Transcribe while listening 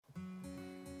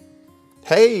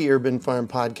Hey, Urban Farm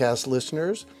Podcast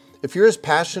listeners. If you're as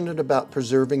passionate about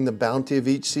preserving the bounty of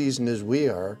each season as we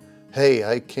are, hey,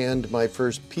 I canned my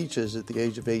first peaches at the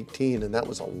age of 18, and that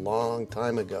was a long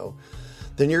time ago,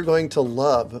 then you're going to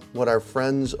love what our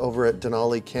friends over at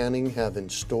Denali Canning have in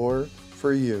store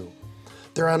for you.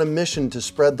 They're on a mission to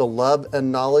spread the love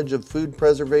and knowledge of food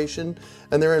preservation,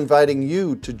 and they're inviting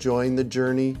you to join the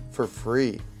journey for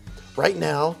free. Right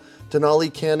now,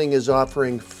 Denali Canning is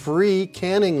offering free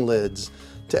canning lids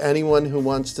to anyone who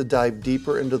wants to dive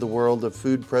deeper into the world of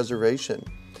food preservation.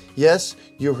 Yes,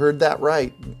 you heard that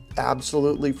right,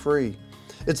 absolutely free.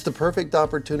 It's the perfect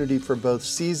opportunity for both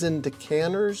seasoned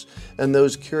canners and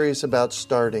those curious about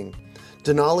starting.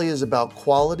 Denali is about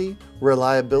quality,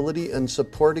 reliability, and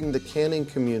supporting the canning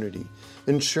community,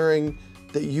 ensuring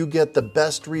that you get the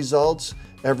best results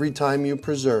every time you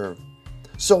preserve.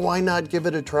 So why not give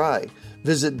it a try?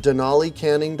 Visit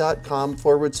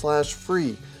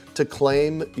denalicanning.com/free to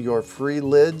claim your free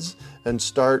lids and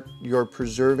start your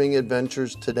preserving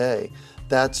adventures today.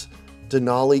 That's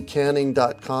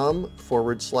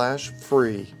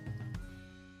denalicanning.com/free.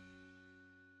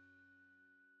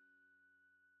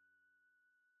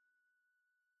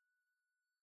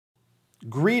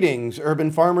 Greetings,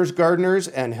 urban farmers, gardeners,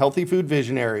 and healthy food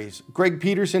visionaries. Greg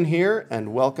Peterson here,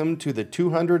 and welcome to the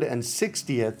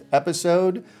 260th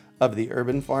episode of the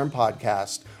Urban Farm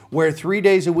Podcast, where 3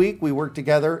 days a week we work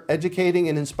together educating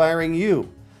and inspiring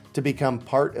you to become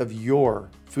part of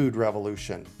your food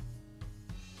revolution.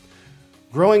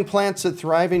 Growing plants that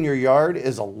thrive in your yard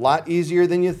is a lot easier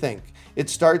than you think. It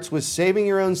starts with saving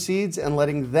your own seeds and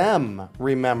letting them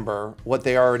remember what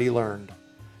they already learned.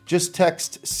 Just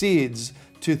text SEEDS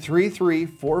to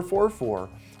 33444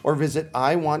 or visit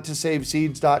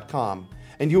iwanttosaveseeds.com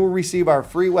and you will receive our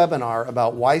free webinar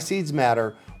about why seeds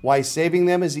matter, why saving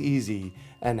them is easy,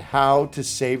 and how to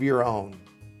save your own.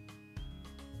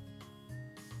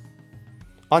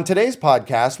 On today's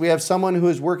podcast, we have someone who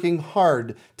is working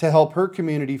hard to help her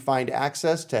community find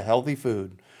access to healthy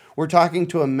food. We're talking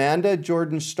to Amanda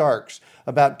Jordan Starks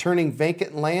about turning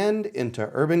vacant land into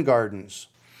urban gardens.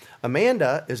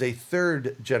 Amanda is a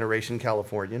third-generation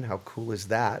Californian, how cool is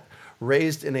that,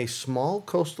 raised in a small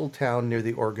coastal town near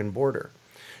the Oregon border.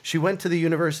 She went to the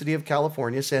University of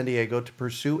California, San Diego, to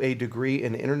pursue a degree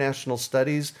in international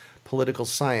studies, political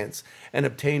science, and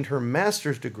obtained her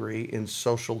master's degree in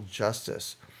social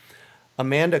justice.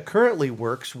 Amanda currently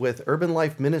works with Urban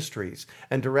Life Ministries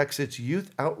and directs its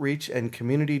youth outreach and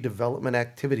community development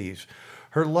activities.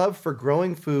 Her love for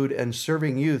growing food and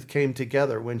serving youth came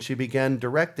together when she began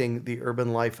directing the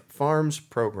Urban Life Farms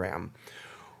program,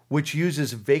 which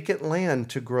uses vacant land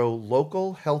to grow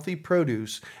local, healthy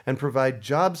produce and provide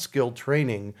job skill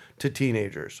training to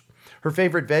teenagers. Her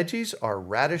favorite veggies are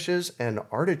radishes and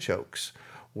artichokes.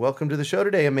 Welcome to the show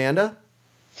today, Amanda.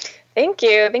 Thank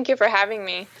you. Thank you for having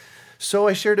me. So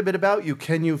I shared a bit about you.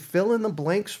 Can you fill in the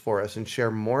blanks for us and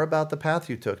share more about the path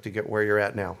you took to get where you're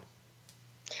at now?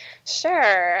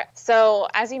 Sure. So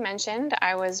as you mentioned,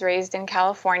 I was raised in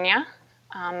California.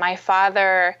 My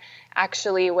father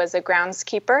actually was a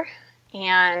groundskeeper,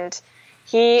 and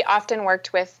he often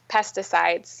worked with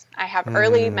pesticides. I have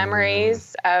early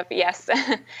memories of,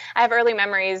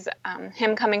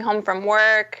 him coming home from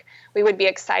work. We would be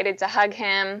excited to hug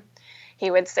him.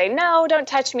 He would say, "No, don't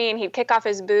touch me," and he'd kick off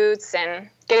his boots and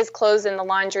get his clothes in the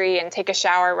laundry and take a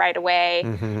shower right away,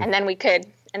 and then we could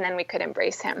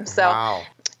embrace him. So, wow.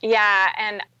 Yeah,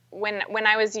 and when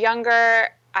I was younger,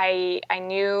 I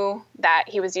knew that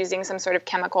he was using some sort of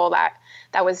chemical that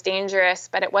was dangerous,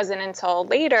 but it wasn't until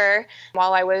later,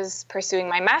 while I was pursuing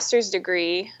my master's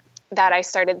degree, that I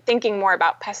started thinking more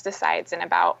about pesticides and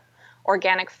about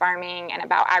organic farming and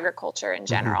about agriculture in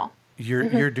general.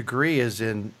 Your degree is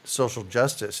in social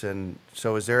justice, and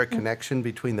so is there a connection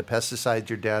between the pesticides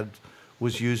your dad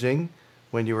was using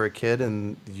when you were a kid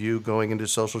and you going into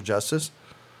social justice?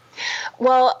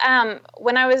 Well,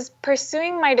 when I was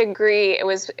pursuing my degree, it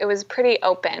was pretty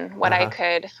open what I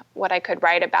could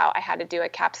write about. I had to do a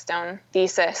capstone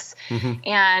thesis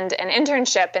and an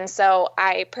internship, and so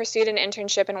I pursued an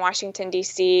internship in Washington,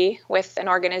 D.C. with an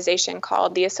organization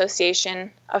called the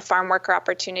Association of Farm Worker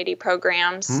Opportunity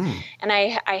Programs, and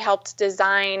I helped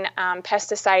design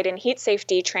pesticide and heat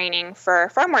safety training for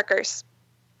farm workers.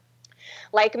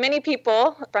 Like many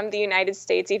people from the United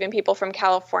States, even people from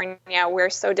California, we're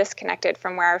so disconnected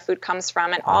from where our food comes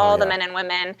from and all the men and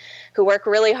women who work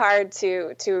really hard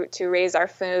to raise our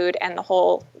food and the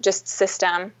whole just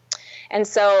system. And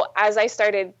so as I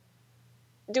started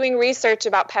doing research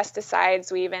about pesticides,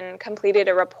 we even completed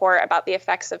a report about the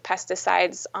effects of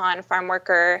pesticides on farm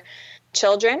worker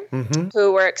children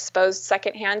who were exposed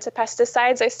secondhand to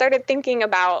pesticides, I started thinking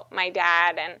about my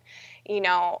dad and,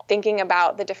 thinking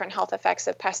about the different health effects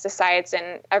of pesticides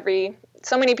and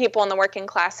so many people in the working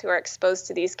class who are exposed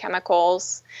to these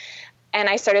chemicals. And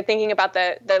I started thinking about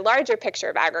the larger picture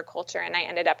of agriculture, and I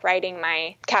ended up writing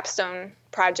my capstone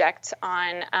project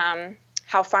on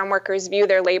how farm workers view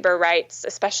their labor rights,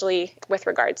 especially with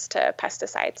regards to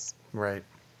pesticides. Right.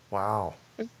 Wow.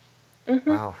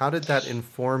 Wow. How did that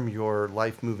inform your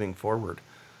life moving forward?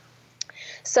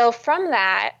 So from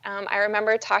that, I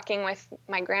remember talking with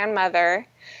my grandmother,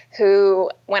 who,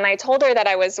 when I told her that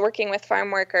I was working with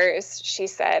farm workers, she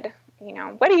said,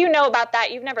 what do you know about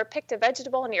that? You've never picked a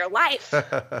vegetable in your life.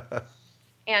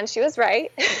 And she was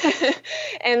right.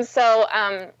 And so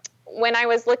when I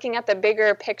was looking at the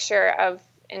bigger picture of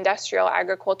industrial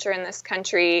agriculture in this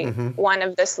country, one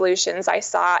of the solutions I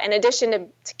saw, in addition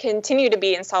to continue to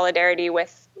be in solidarity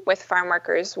with farm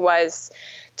workers, was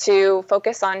to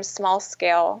focus on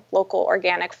small-scale local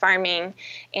organic farming.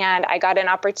 And I got an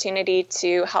opportunity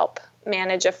to help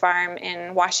manage a farm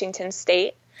in Washington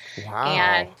State. Wow.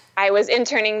 And I was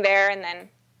interning there, and then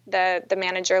the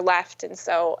manager left. And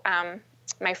so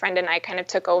my friend and I kind of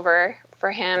took over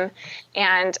for him.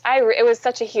 And it was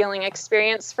such a healing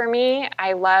experience for me.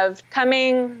 I loved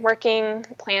coming, working,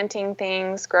 planting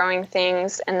things, growing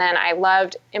things. And then I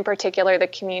loved, in particular, the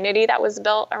community that was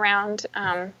built around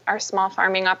our small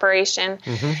farming operation.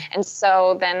 And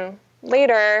so then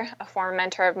later, a former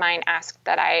mentor of mine asked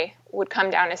that I would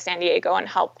come down to San Diego and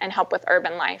help with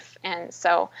urban life. And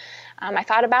so I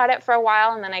thought about it for a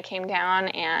while, and then I came down,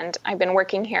 and I've been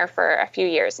working here for a few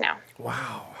years now.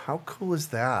 Wow. How cool is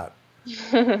that?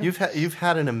 You've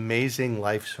had an amazing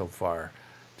life so far.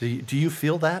 Do you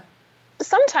feel that?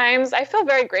 Sometimes I feel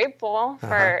very grateful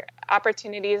for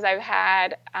opportunities I've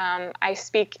had. I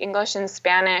speak English and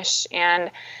Spanish, and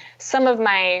some of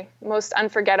my most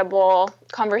unforgettable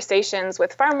conversations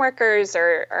with farm workers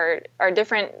or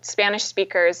different Spanish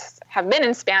speakers have been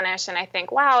in Spanish. And I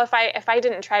think, wow, if I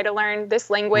didn't try to learn this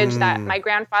language that my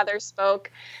grandfather spoke,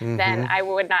 then I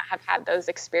would not have had those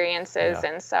experiences.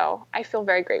 Yeah. And so I feel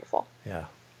very grateful. Yeah.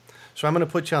 So I'm going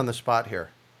to put you on the spot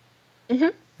here.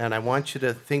 And I want you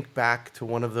to think back to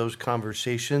one of those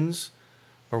conversations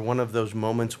or one of those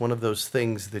moments, one of those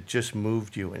things that just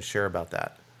moved you, and share about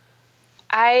that.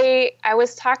 I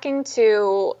was talking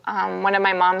to one of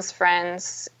my mom's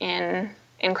friends in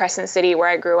Crescent City, where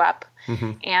I grew up,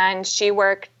 and she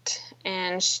worked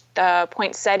in the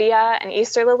poinsettia and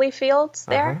Easter lily fields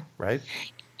there. Right.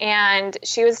 And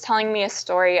she was telling me a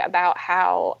story about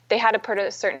how they had to put a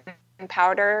certain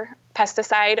powder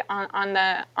pesticide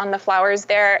on the flowers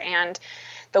there, and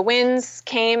the winds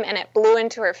came and it blew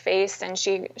into her face, and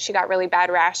she got really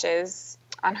bad rashes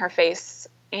on her face,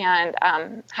 and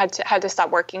had to stop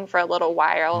working for a little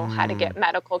while, had to get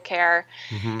medical care.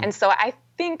 And so I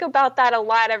think about that a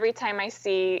lot every time I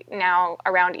see now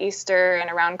around Easter and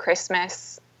around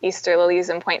Christmas, Easter lilies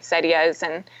and poinsettias,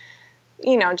 and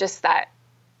just that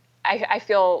I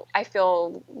feel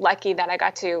lucky that I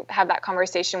got to have that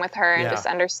conversation with her and just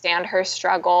understand her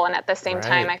struggle. And at the same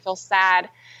time, I feel sad.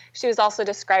 She was also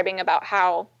describing about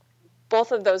how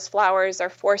both of those flowers are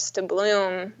forced to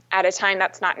bloom at a time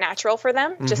that's not natural for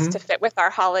them, just to fit with our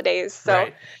holidays. So,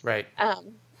 right.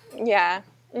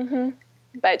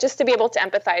 But just to be able to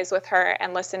empathize with her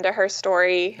and listen to her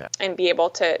story and be able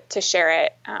to share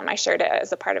it, I shared it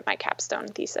as a part of my capstone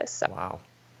thesis. So. Wow.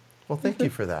 Well, thank you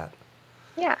for that.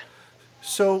 Yeah.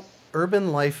 So,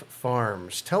 Urban Life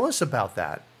Farms, tell us about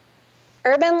that.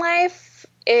 Urban Life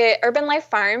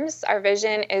Farms, our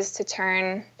vision is to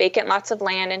turn vacant lots of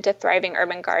land into thriving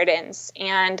urban gardens.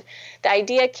 And the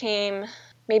idea came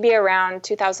maybe around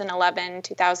 2011,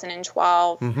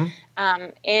 2012,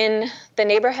 in the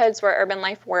neighborhoods where Urban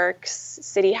Life works,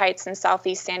 City Heights and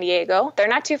Southeast San Diego. They're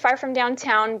not too far from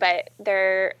downtown, but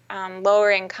they're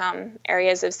lower income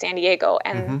areas of San Diego.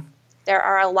 And there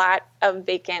are a lot of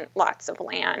vacant lots of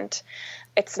land.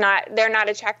 They're not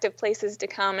attractive places to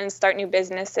come and start new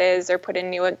businesses or put in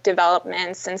new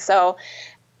developments. And so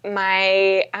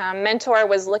my mentor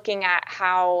was looking at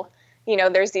how,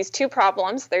 there's these two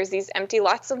problems. There's these empty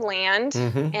lots of land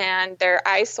and they're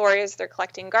eyesores, they're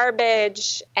collecting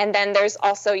garbage. And then there's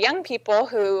also young people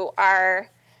who are,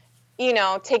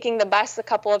 taking the bus a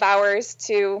couple of hours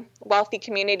to wealthy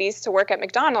communities to work at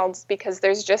McDonald's because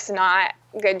there's just not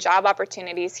good job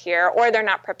opportunities here, or they're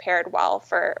not prepared well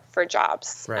for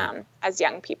jobs as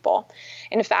young people.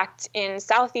 In fact, in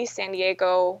Southeast San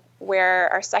Diego, where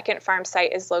our second farm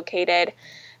site is located,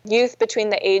 youth between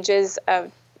the ages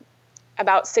of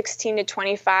about 16 to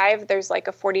 25, there's like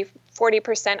a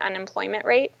 40% unemployment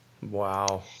rate.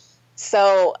 Wow.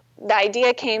 So the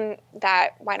idea came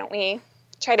that why don't we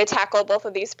try to tackle both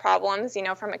of these problems,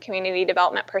 from a community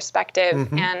development perspective,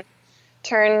 and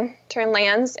turn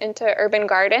lands into urban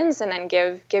gardens, and then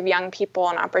give young people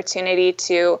an opportunity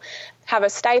to have a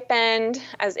stipend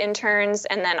as interns,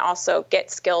 and then also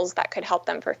get skills that could help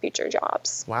them for future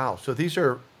jobs. Wow. So these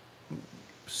are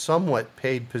somewhat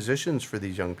paid positions for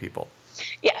these young people.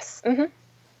 Yes. Mm-hmm.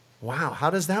 Wow. How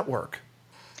does that work?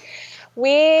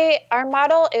 Our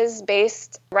model is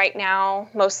based right now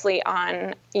mostly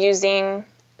on using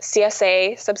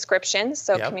CSA subscriptions,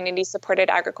 so community supported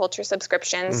agriculture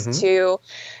subscriptions, to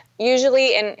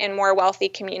usually in more wealthy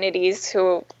communities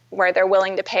where they're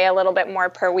willing to pay a little bit more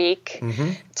per week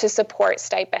to support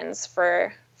stipends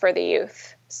for the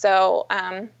youth. So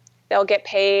they'll get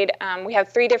paid. We have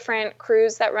 3 different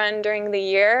crews that run during the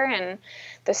year, and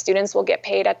the students will get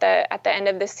paid at the end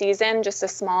of the season, just a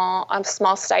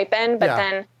small stipend. But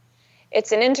then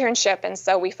it's an internship, and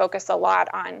so we focus a lot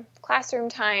on classroom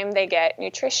time. They get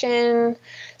nutrition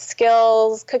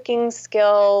skills, cooking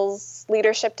skills,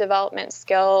 leadership development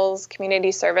skills,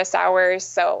 community service hours.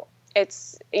 So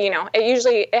it's,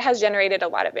 it has generated a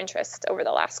lot of interest over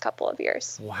the last couple of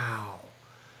years. Wow.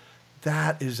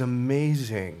 That is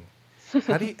amazing.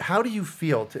 How do you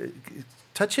feel?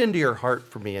 Touch into your heart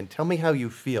for me and tell me how you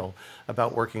feel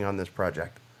about working on this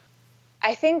project.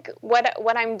 I think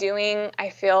what I'm doing, I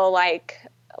feel like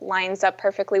lines up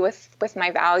perfectly with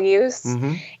my values,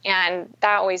 and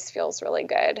that always feels really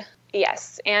good.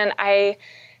 Yes, and I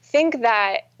think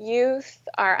that youth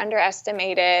are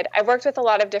underestimated. I've worked with a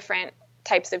lot of different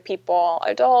types of people,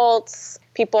 adults,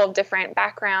 people of different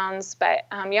backgrounds, but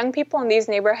young people in these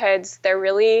neighborhoods, they're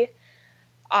really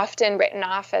often written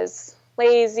off as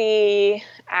lazy,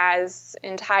 as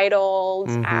entitled,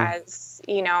 as,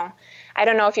 I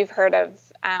don't know if you've heard of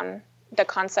the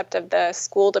concept of the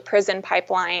school to prison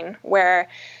pipeline, where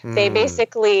they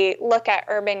basically look at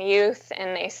urban youth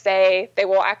and they say they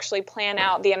will actually plan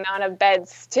out the amount of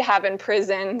beds to have in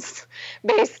prisons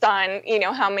based on,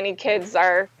 how many kids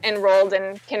are enrolled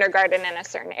in kindergarten in a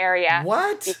certain area.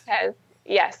 What? Because,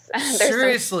 yes.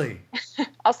 Seriously?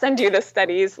 I'll send you the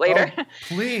studies later. Oh,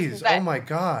 please. But, oh, my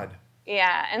God.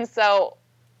 Yeah. And so,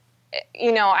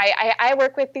 I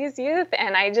work with these youth,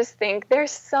 and I just think they're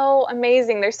so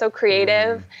amazing. They're so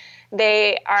creative.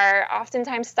 They are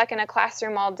oftentimes stuck in a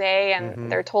classroom all day, and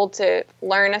they're told to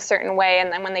learn a certain way.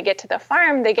 And then when they get to the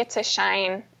farm, they get to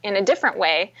shine in a different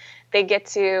way. They get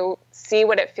to see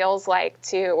what it feels like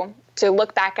to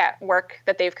look back at work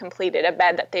that they've completed, a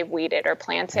bed that they've weeded or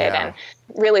planted, and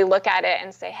really look at it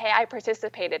and say, hey, I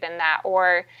participated in that,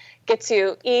 or get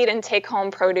to eat and take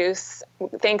home produce.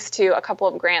 Thanks to a couple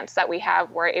of grants that we have,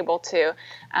 we're able to,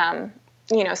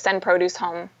 send produce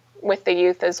home with the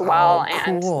youth as well. Oh,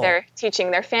 cool. And they're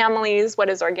teaching their families what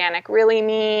does organic really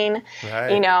mean,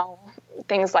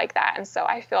 things like that. And so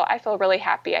I feel really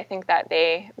happy. I think that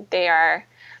they're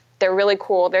really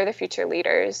cool. They're the future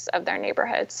leaders of their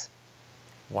neighborhoods.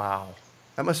 Wow.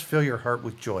 That must fill your heart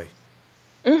with joy.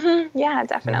 Yeah,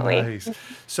 definitely. Nice.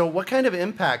 So what kind of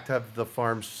impact have the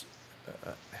farms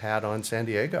had on San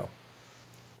Diego?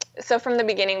 So from the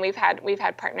beginning, we've had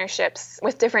partnerships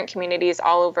with different communities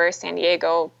all over San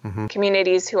Diego,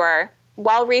 communities who are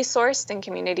well-resourced and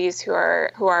communities who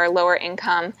are lower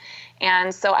income.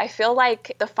 And so I feel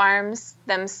like the farms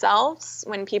themselves,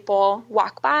 when people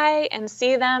walk by and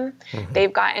see them, they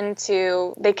can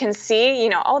see,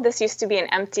 this used to be an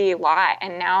empty lot,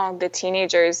 and now the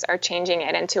teenagers are changing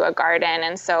it into a garden.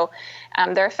 And so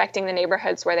they're affecting the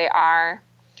neighborhoods where they are.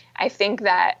 I think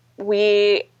that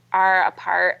we are a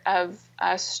part of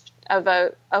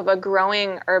a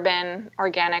growing urban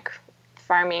organic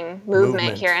farming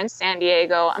movement here in San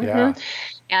Diego. Yeah.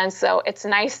 And so it's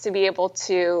nice to be able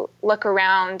to look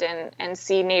around and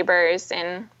see neighbors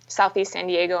in Southeast San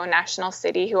Diego, National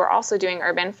City, who are also doing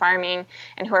urban farming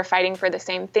and who are fighting for the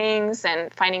same things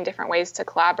and finding different ways to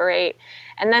collaborate.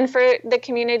 And then for the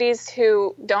communities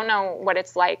who don't know what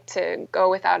it's like to go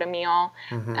without a meal,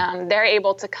 they're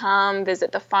able to come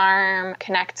visit the farm,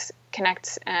 connect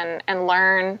and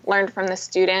learn from the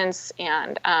students,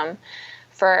 and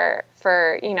for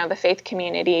the faith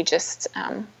community, just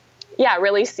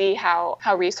really see how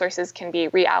resources can be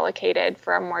reallocated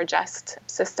for a more just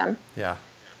system. Yeah.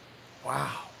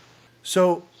 Wow.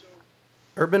 So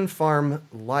Urban Farm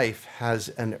Life has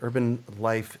an Urban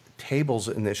Life Tables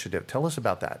initiative. Tell us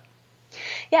about that.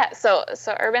 Yeah, so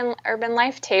Urban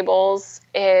Life Tables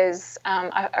is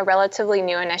a relatively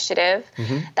new initiative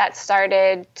that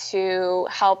started to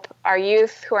help our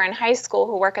youth who are in high school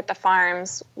who work at the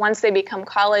farms. Once they become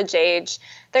college age,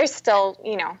 they're still,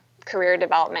 career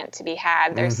development to be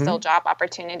had. There's still job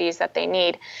opportunities that they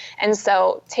need. And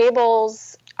so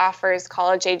Tables offers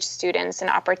college-age students an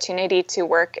opportunity to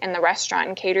work in the restaurant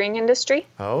and catering industry.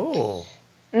 Oh.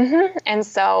 And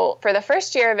so for the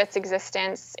first year of its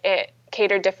existence, it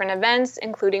catered different events,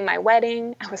 including my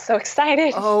wedding. I was so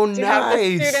excited to have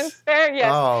the students there.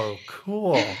 Yes. Oh,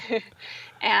 cool.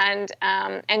 And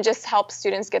just help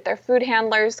students get their food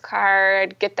handler's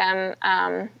card, get them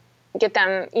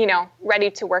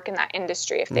ready to work in that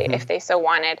industry if they so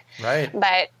wanted. Right.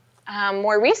 But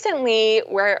more recently,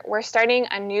 we're starting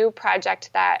a new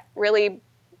project that really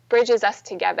bridges us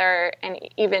together, and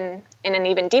even in an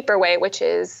even deeper way, which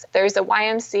is there's a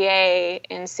YMCA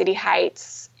in City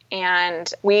Heights,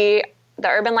 and the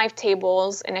Urban Life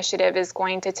Tables initiative is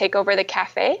going to take over the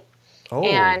cafe.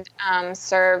 And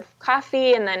serve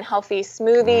coffee and then healthy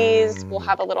smoothies. We'll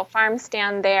have a little farm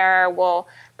stand there. We'll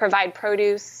provide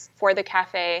produce for the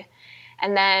cafe.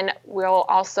 And then we'll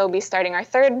also be starting our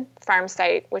third farm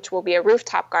site, which will be a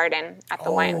rooftop garden at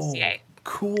the YMCA.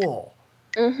 Cool.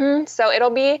 So it'll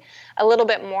be a little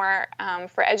bit more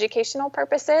for educational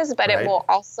purposes, but it will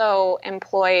also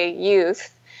employ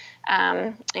youth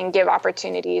and give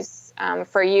opportunities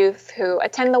for youth who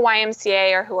attend the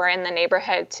YMCA or who are in the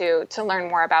neighborhood to learn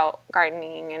more about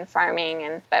gardening and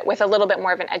farming, but with a little bit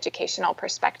more of an educational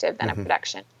perspective than a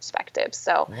production perspective.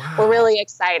 So we're really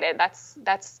excited.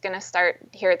 That's going to start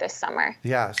here this summer.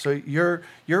 Yeah. So you're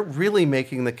really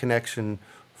making the connection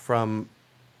from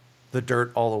the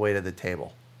dirt all the way to the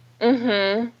table.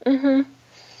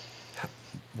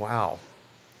 Wow.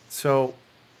 So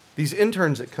these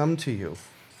interns that come to you,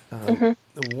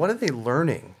 what are they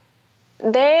learning?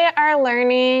 They are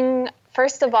learning,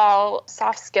 first of all,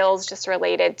 soft skills just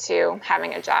related to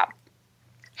having a job.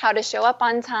 How to show up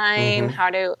on time, how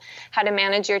to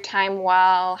manage your time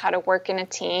well, how to work in a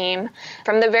team.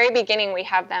 From the very beginning, we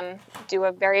have them do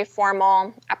a very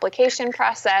formal application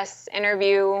process,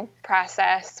 interview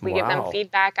process. We give them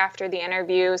feedback after the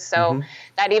interview so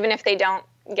that even if they don't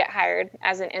get hired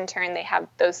as an intern, they have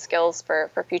those skills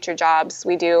for future jobs.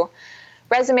 We do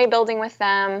resume building with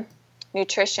them,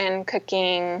 nutrition,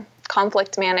 cooking,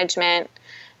 conflict management,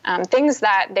 things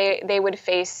that they would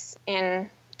face in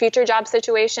future job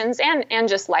situations and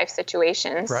just life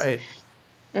situations. Right.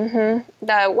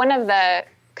 One of the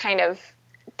kind of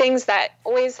things that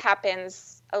always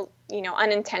happens,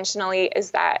 unintentionally,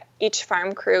 is that each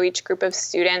farm crew, each group of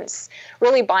students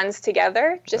really bonds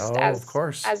together just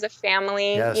as a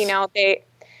family. Yes.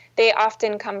 They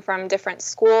often come from different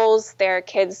schools. They're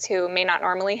kids who may not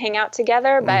normally hang out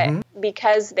together, but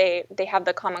because they have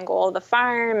the common goal of the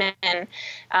farm and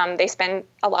they spend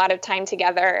a lot of time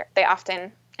together, they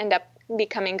often end up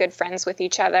becoming good friends with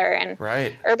each other. And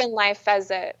Urban Life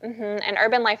as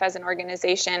an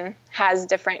organization has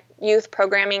different youth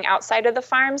programming outside of the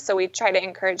farm, so we try to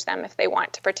encourage them if they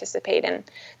want to participate in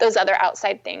those other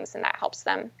outside things, and that helps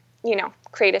them,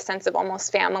 create a sense of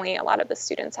almost family, a lot of the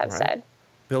students have said.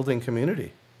 Building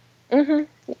community.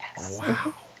 Yes.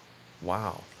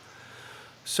 Wow.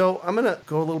 So I'm going to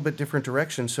go a little bit different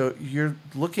direction. So you're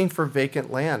looking for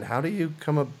vacant land. How do you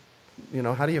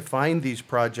how do you find these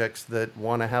projects that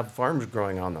want to have farms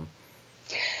growing on them?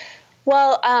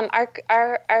 Well,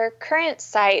 our current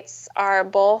sites are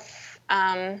both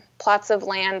plots of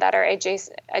land that are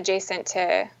adjacent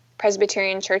to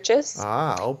Presbyterian churches.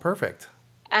 Perfect.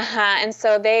 And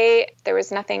so there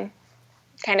was nothing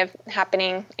kind of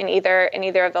happening in either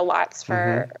of the lots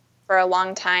for a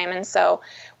long time, and so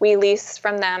we lease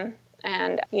from them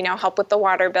and help with the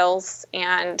water bills,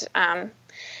 and and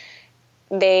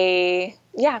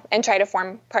try to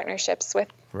form partnerships with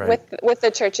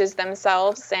the churches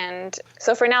themselves. And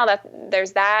so for now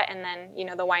there's that, and then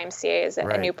the YMCA is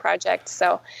a new project.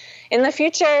 So in the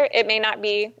future it may not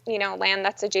be land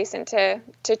that's adjacent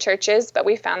to churches, but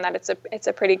we found that it's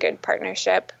a pretty good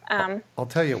partnership. I'll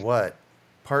tell you what,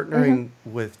 partnering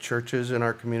with churches in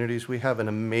our communities, we have an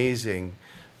amazing,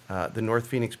 the North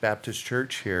Phoenix Baptist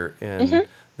Church here in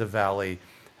the Valley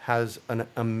has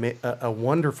a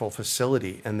wonderful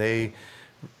facility, and they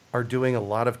are doing a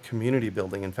lot of community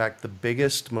building. In fact, the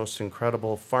biggest, most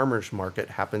incredible farmers market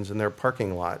happens in their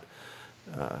parking lot.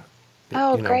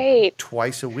 Great!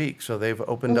 Twice a week. So they've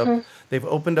opened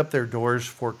up their doors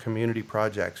for community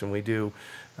projects, and we do.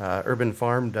 Urban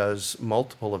Farm does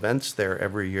multiple events there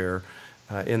every year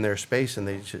in their space, and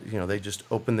they just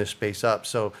open this space up.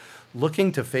 So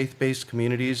looking to faith-based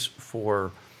communities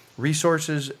for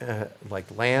resources like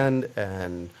land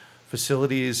and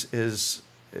facilities is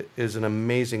an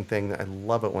amazing thing. I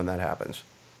love it when that happens.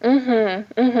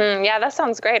 Yeah, that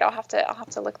sounds great. I'll have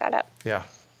to look that up. Yeah.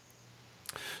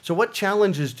 So what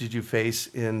challenges did you face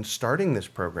in starting this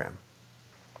program?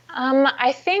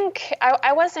 I think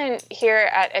I wasn't here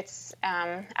at its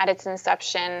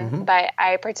inception, but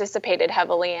I participated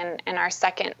heavily in our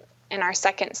second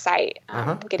site,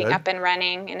 getting Good. up and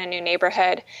running in a new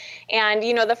neighborhood. And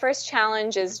the first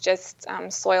challenge is just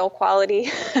soil quality.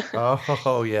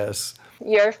 Oh, yes.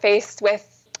 You're faced with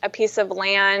a piece of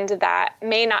land that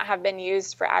may not have been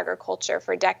used for agriculture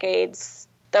for decades.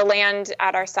 The land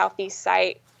at our southeast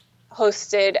site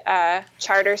hosted a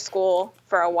charter school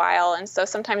for a while, and so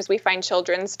sometimes we find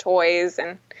children's toys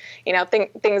and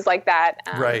things like that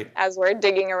as we're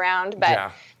digging around.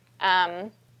 But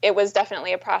it was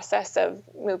definitely a process of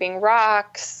moving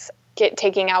rocks,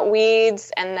 taking out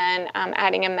weeds, and then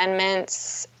adding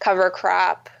amendments, cover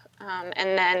crop.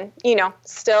 And then,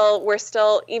 we're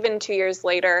still, even 2 years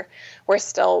later, we're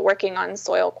still working on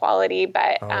soil quality.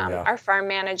 But our farm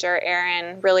manager,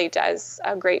 Aaron, really does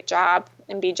a great job,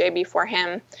 and BJ before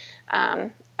him,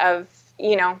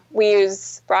 we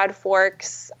use broad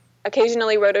forks,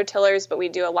 occasionally rototillers, but we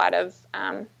do a lot of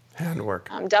handwork,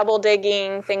 double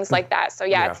digging, things like that. So,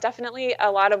 it's definitely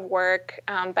a lot of work,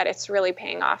 but it's really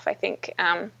paying off. I think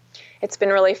it's been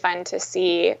really fun to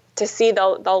see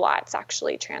the lots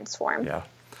actually transform. Yeah.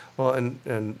 Well,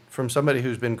 and from somebody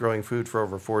who's been growing food for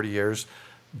over 40 years,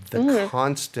 the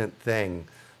constant thing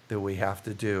that we have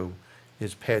to do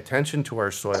is pay attention to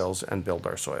our soils and build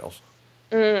our soils.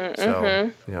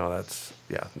 So,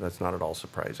 that's not at all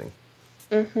surprising.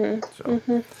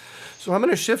 So I'm going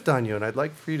to shift on you, and I'd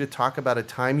like for you to talk about a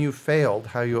time you failed,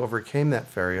 how you overcame that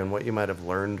failure, and what you might have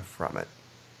learned from it.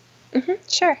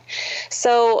 Sure.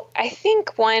 So I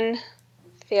think one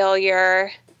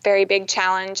failure, very big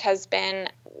challenge, has been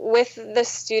with the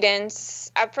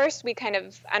students. At first, we kind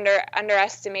of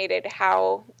underestimated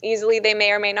how easily they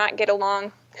may or may not get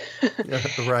along.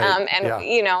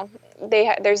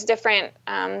 There's different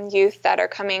youth that are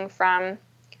coming from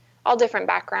all different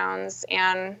backgrounds,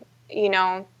 and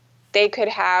they could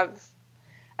have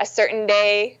a certain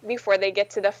day before they get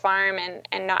to the farm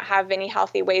and not have any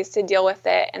healthy ways to deal with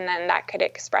it. And then that could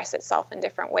express itself in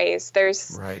different ways.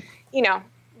 There's,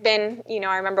 been,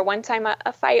 I remember one time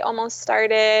a fight almost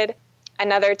started.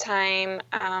 Another time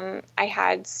I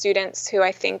had students who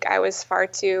I think I was far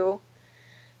too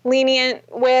lenient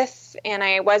with, and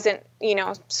I wasn't,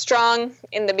 strong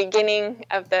in the beginning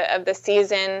of the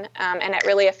season. And it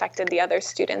really affected the other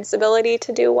students' ability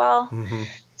to do well.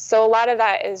 So a lot of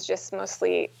that is just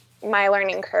mostly my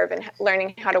learning curve and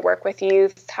learning how to work with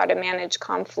youth, how to manage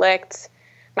conflict,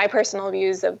 my personal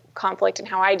views of conflict and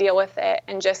how I deal with it,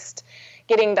 and just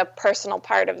getting the personal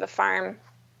part of the farm,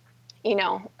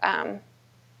 not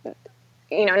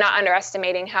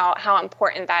underestimating how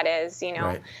important that is.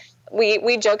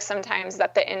 We joke sometimes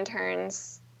that the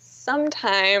interns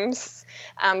sometimes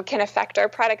can affect our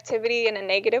productivity in a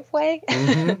negative way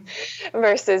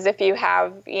versus if you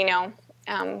have,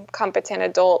 competent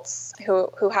adults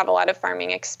who have a lot of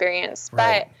farming experience.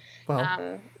 Right.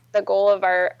 But the goal of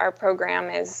our program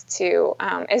is to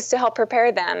help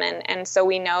prepare them. And so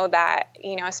we know that,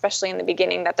 especially in the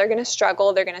beginning, that they're going to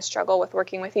struggle. They're going to struggle with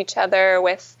working with each other,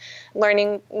 with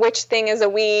learning which thing is a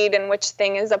weed and which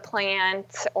thing is a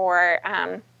plant, or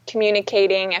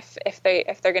communicating if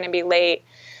they're going to be late.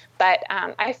 But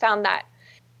I found that,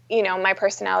 my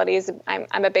personality is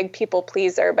I'm a big people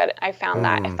pleaser, but I found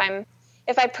that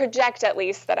if I project at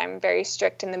least that I'm very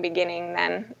strict in the beginning,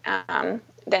 then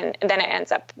it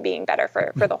ends up being better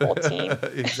for the whole team.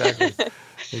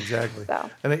 Exactly. So.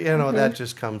 And that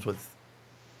just comes with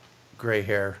gray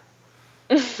hair.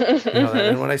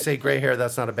 And when I say gray hair,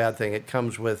 that's not a bad thing. It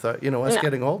comes with us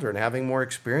getting older and having more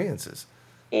experiences.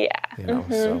 Yeah.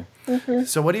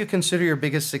 So what do you consider your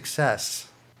biggest success?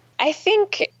 I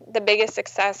think the biggest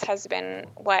success has been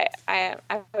what I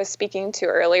was speaking to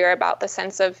earlier about the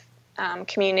sense of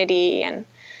community and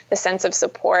the sense of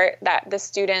support that the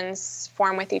students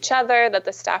form with each other, that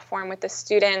the staff form with the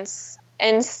students.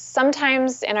 And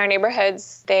sometimes in our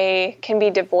neighborhoods, they can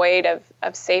be devoid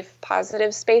of safe,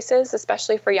 positive spaces,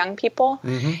 especially for young people.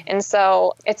 And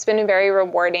so it's been very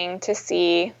rewarding to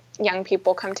see young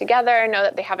people come together, know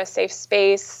that they have a safe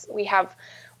space. We have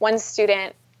one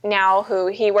student now who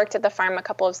he worked at the farm a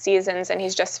couple of seasons, and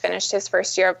he's just finished his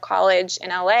first year of college in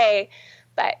LA.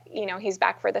 But, he's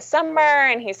back for the summer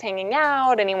and he's hanging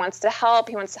out and he wants to help.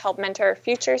 He wants to help mentor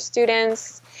future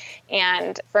students.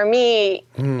 And for me,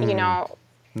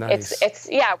 nice.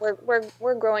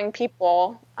 we're growing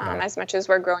people as much as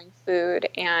we're growing food.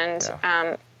 And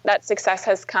that success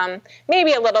has come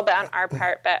maybe a little bit on our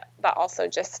part, but also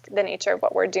just the nature of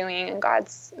what we're doing and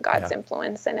God's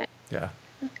influence in it. Yeah.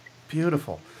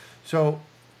 Beautiful. So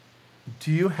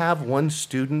Do you have one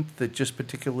student that just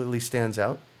particularly stands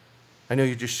out? I know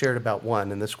you just shared about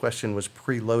one, and this question was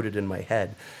preloaded in my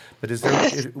head. But is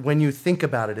there, when you think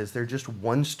about it, is there just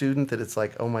one student that it's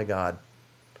like, oh my God,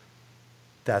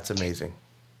 that's amazing?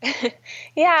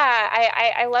 Yeah,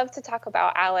 I love to talk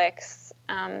about Alex.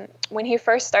 When he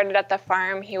first started at the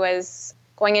farm, he was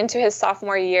going into his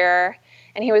sophomore year,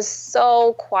 and he was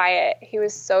so quiet. He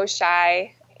was so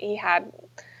shy. He had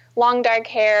long dark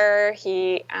hair.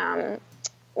 He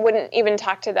wouldn't even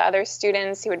talk to the other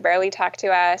students. He would barely talk to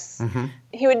us. Mm-hmm.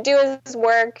 He would do his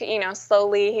work,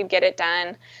 slowly. He'd get it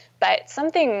done. But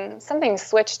something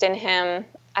switched in him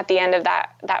at the end of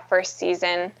that first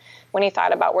season when he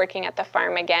thought about working at the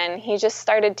farm again. He just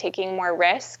started taking more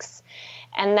risks.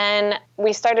 And then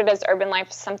we started as Urban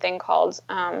Life something called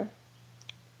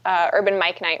Urban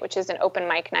Mic Night, which is an open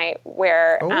mic night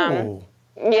where,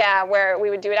 where we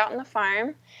would do it out on the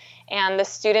farm. And the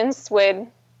students would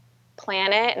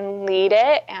plan it and lead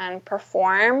it and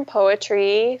perform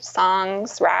poetry,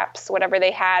 songs, raps, whatever they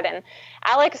had. And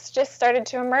Alex just started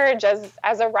to emerge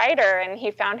as a writer, and he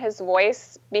found his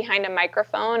voice behind a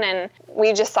microphone, and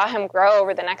we just saw him grow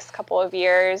over the next couple of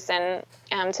years, and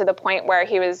to the point where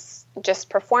he was just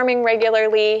performing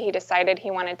regularly. He decided he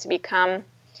wanted to become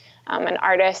an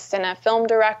artist and a film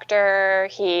director.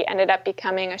 He ended up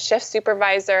becoming a shift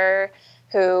supervisor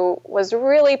who was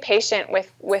really patient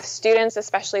with students,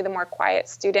 especially the more quiet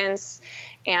students,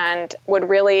 and would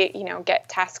really, get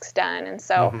tasks done. And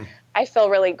so I feel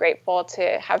really grateful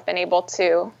to have been able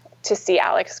to see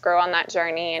Alex grow on that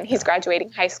journey. And he's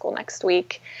graduating high school next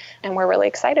week, and we're really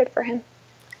excited for him.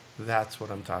 That's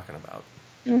what I'm talking about.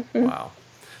 Mm-hmm. Wow.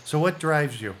 So what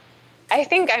drives you? I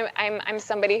think I'm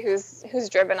somebody who's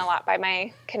driven a lot by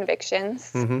my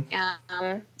convictions.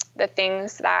 Mm-hmm. The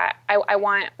things that I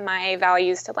want my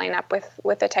values to line up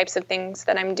with the types of things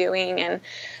that I'm doing. And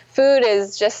food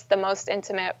is just the most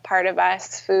intimate part of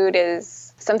us. Food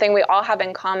is something we all have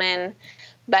in common,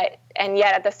 and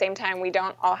yet at the same time, we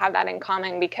don't all have that in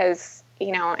common because,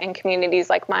 in communities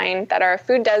like mine that are a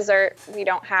food desert, we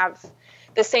don't have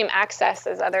the same access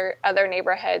as other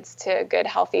neighborhoods to good,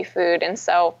 healthy food. And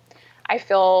so I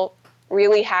feel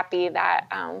really happy that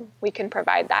we can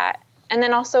provide that. And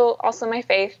then also my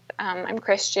faith. I'm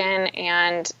Christian,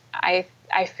 and I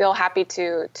feel happy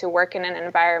to work in an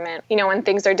environment. When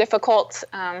things are difficult,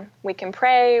 we can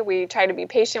pray. We try to be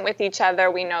patient with each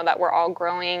other. We know that we're all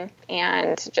growing,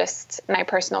 and just my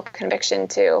personal conviction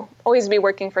to always be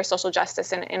working for social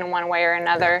justice in one way or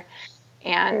another.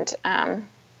 Yeah.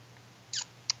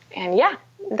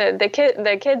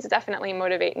 The kids definitely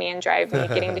motivate me and drive me.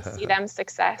 Getting to see them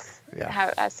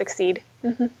succeed.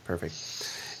 Mm-hmm.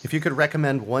 Perfect. If you could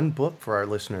recommend one book for our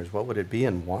listeners, what would it be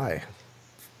and why?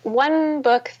 One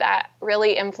book that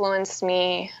really influenced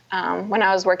me when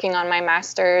I was working on my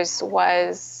master's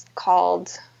was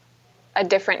called A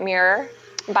Different Mirror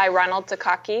by Ronald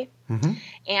Takaki. Mm-hmm.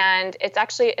 And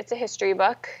it's a history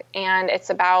book, and it's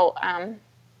about,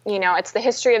 it's the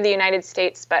history of the United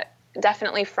States, but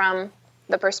definitely from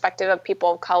the perspective of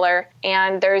people of color.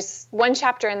 And there's one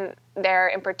chapter in there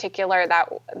in particular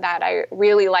that I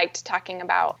really liked, talking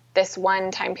about this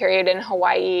one time period in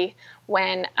Hawaii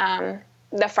when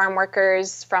the farm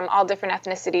workers from all different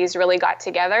ethnicities really got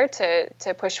together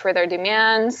to push for their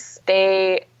demands.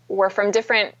 They were from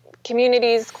different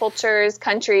communities, cultures,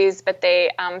 countries, but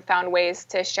they found ways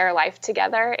to share life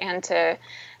together and to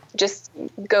just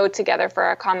go together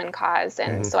for a common cause.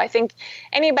 And so I think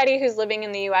anybody who's living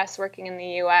in the U.S., working in the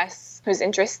U.S., who's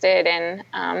interested in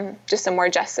just a more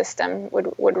just system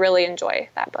would really enjoy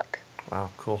that book. Wow,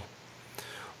 cool.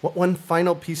 What one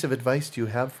final piece of advice do you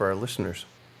have for our listeners?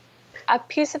 A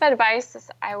piece of advice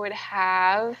I would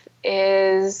have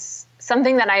is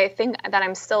something that I think that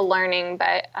I'm still learning,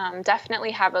 but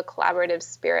definitely have a collaborative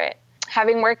spirit.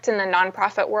 Having worked in the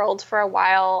nonprofit world for a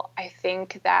while, I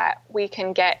think that we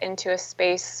can get into a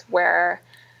space where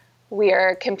we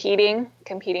are competing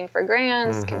for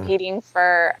grants, competing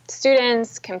for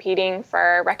students, competing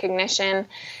for recognition.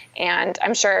 And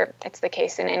I'm sure it's the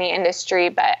case in any industry,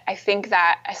 but I think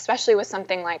that especially with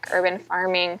something like urban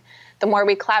farming, the more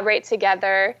we collaborate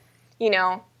together,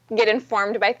 get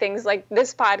informed by things like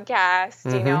this podcast,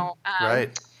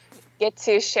 right. Get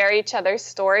to share each other's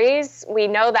stories. We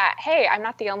know that, hey, I'm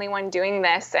not the only one doing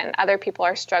this, and other people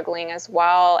are struggling as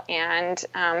well. And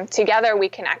together we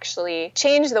can actually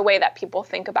change the way that people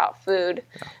think about food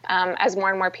as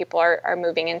more and more people are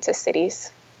moving into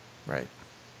cities. Right.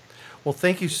 Well,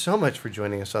 thank you so much for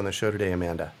joining us on the show today,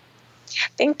 Amanda.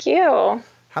 Thank you.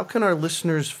 How can our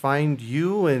listeners find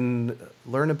you and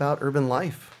learn about urban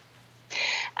life?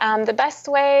 The best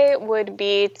way would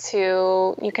be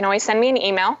you can always send me an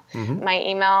email. My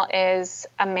email is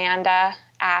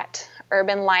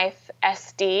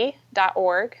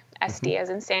amanda@urbanlifesd.org, SD as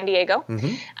in San Diego.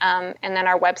 And then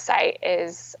our website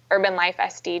is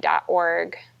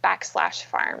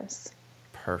urbanlifesd.org/farms.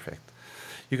 Perfect.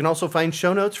 You can also find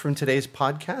show notes from today's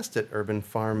podcast at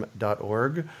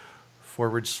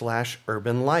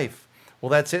urbanfarm.org/urbanlife. Well,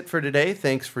 that's it for today.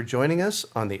 Thanks for joining us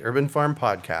on the Urban Farm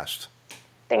Podcast.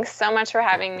 Thanks so much for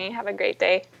having me. Have a great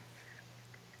day.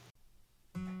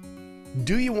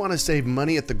 Do you want to save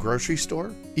money at the grocery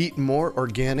store, eat more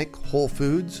organic, whole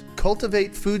foods,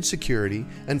 cultivate food security,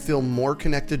 and feel more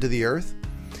connected to the earth?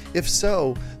 If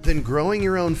so, then growing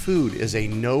your own food is a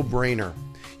no-brainer.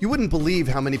 You wouldn't believe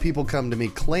how many people come to me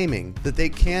claiming that they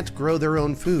can't grow their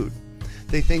own food.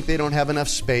 They think they don't have enough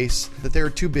space, that they're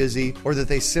too busy, or that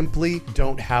they simply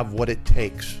don't have what it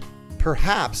takes.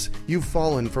 Perhaps you've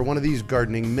fallen for one of these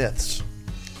gardening myths.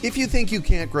 If you think you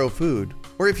can't grow food,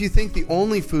 or if you think the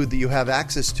only food that you have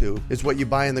access to is what you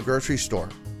buy in the grocery store,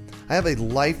 I have a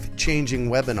life-changing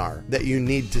webinar that you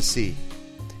need to see.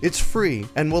 It's free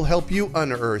and will help you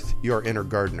unearth your inner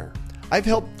gardener. I've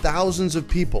helped thousands of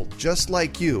people just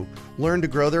like you learn to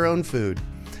grow their own food,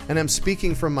 and I'm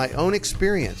speaking from my own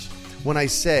experience when I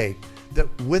say that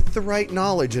with the right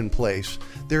knowledge in place,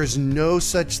 there is no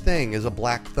such thing as a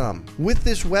black thumb. With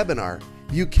this webinar,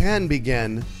 you can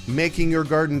begin making your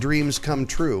garden dreams come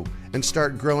true and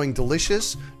start growing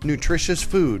delicious, nutritious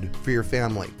food for your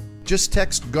family. Just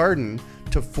text GARDEN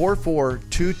to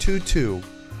 44222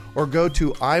 or go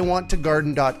to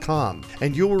iwanttogarden.com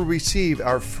and you will receive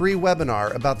our free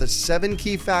webinar about the 7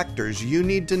 key factors you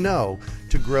need to know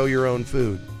to grow your own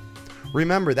food.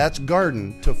 Remember, that's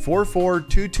GARDEN to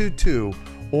 44222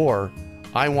 or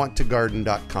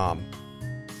iwanttogarden.com.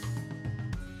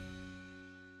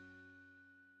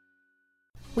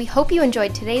 We hope you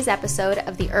enjoyed today's episode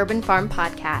of the Urban Farm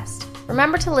Podcast.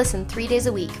 Remember to listen 3 days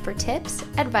a week for tips,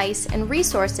 advice, and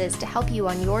resources to help you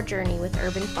on your journey with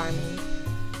urban farming.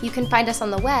 You can find us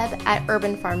on the web at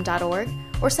urbanfarm.org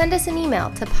or send us an email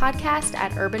to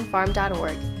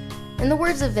podcast@urbanfarm.org. In the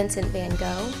words of Vincent van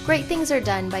Gogh, great things are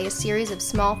done by a series of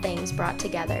small things brought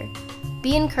together.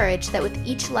 Be encouraged that with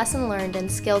each lesson learned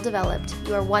and skill developed,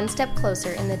 you are one step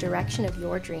closer in the direction of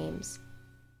your dreams.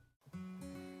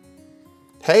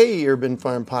 Hey, Urban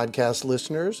Farm Podcast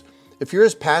listeners. If you're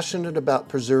as passionate about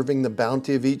preserving the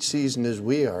bounty of each season as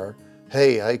we are,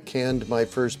 hey, I canned my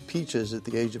first peaches at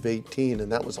the age of 18,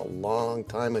 and that was a long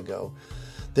time ago,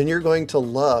 then you're going to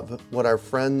love what our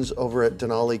friends over at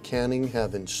Denali Canning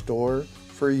have in store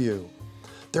for you.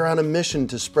 They're on a mission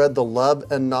to spread the love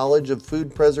and knowledge of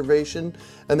food preservation,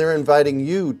 and they're inviting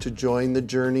you to join the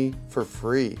journey for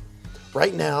free.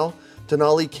 Right now,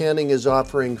 Denali Canning is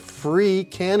offering free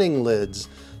canning lids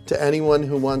to anyone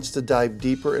who wants to dive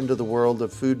deeper into the world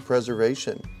of food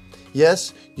preservation.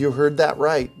 Yes, you heard that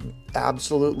right,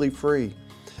 absolutely free.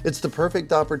 It's the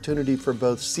perfect opportunity for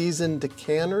both seasoned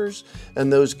canners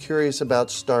and those curious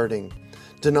about starting.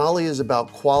 Denali is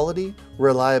about quality,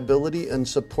 reliability, and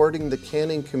supporting the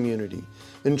canning community,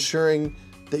 ensuring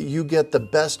that you get the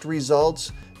best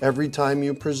results every time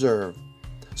you preserve.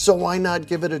 So why not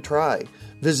give it a try?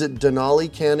 Visit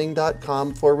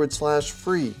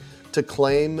denalicanning.com/free to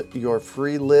claim your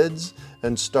free lids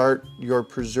and start your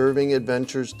preserving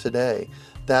adventures today.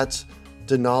 That's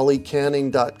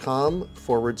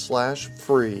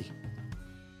denalicanning.com/free.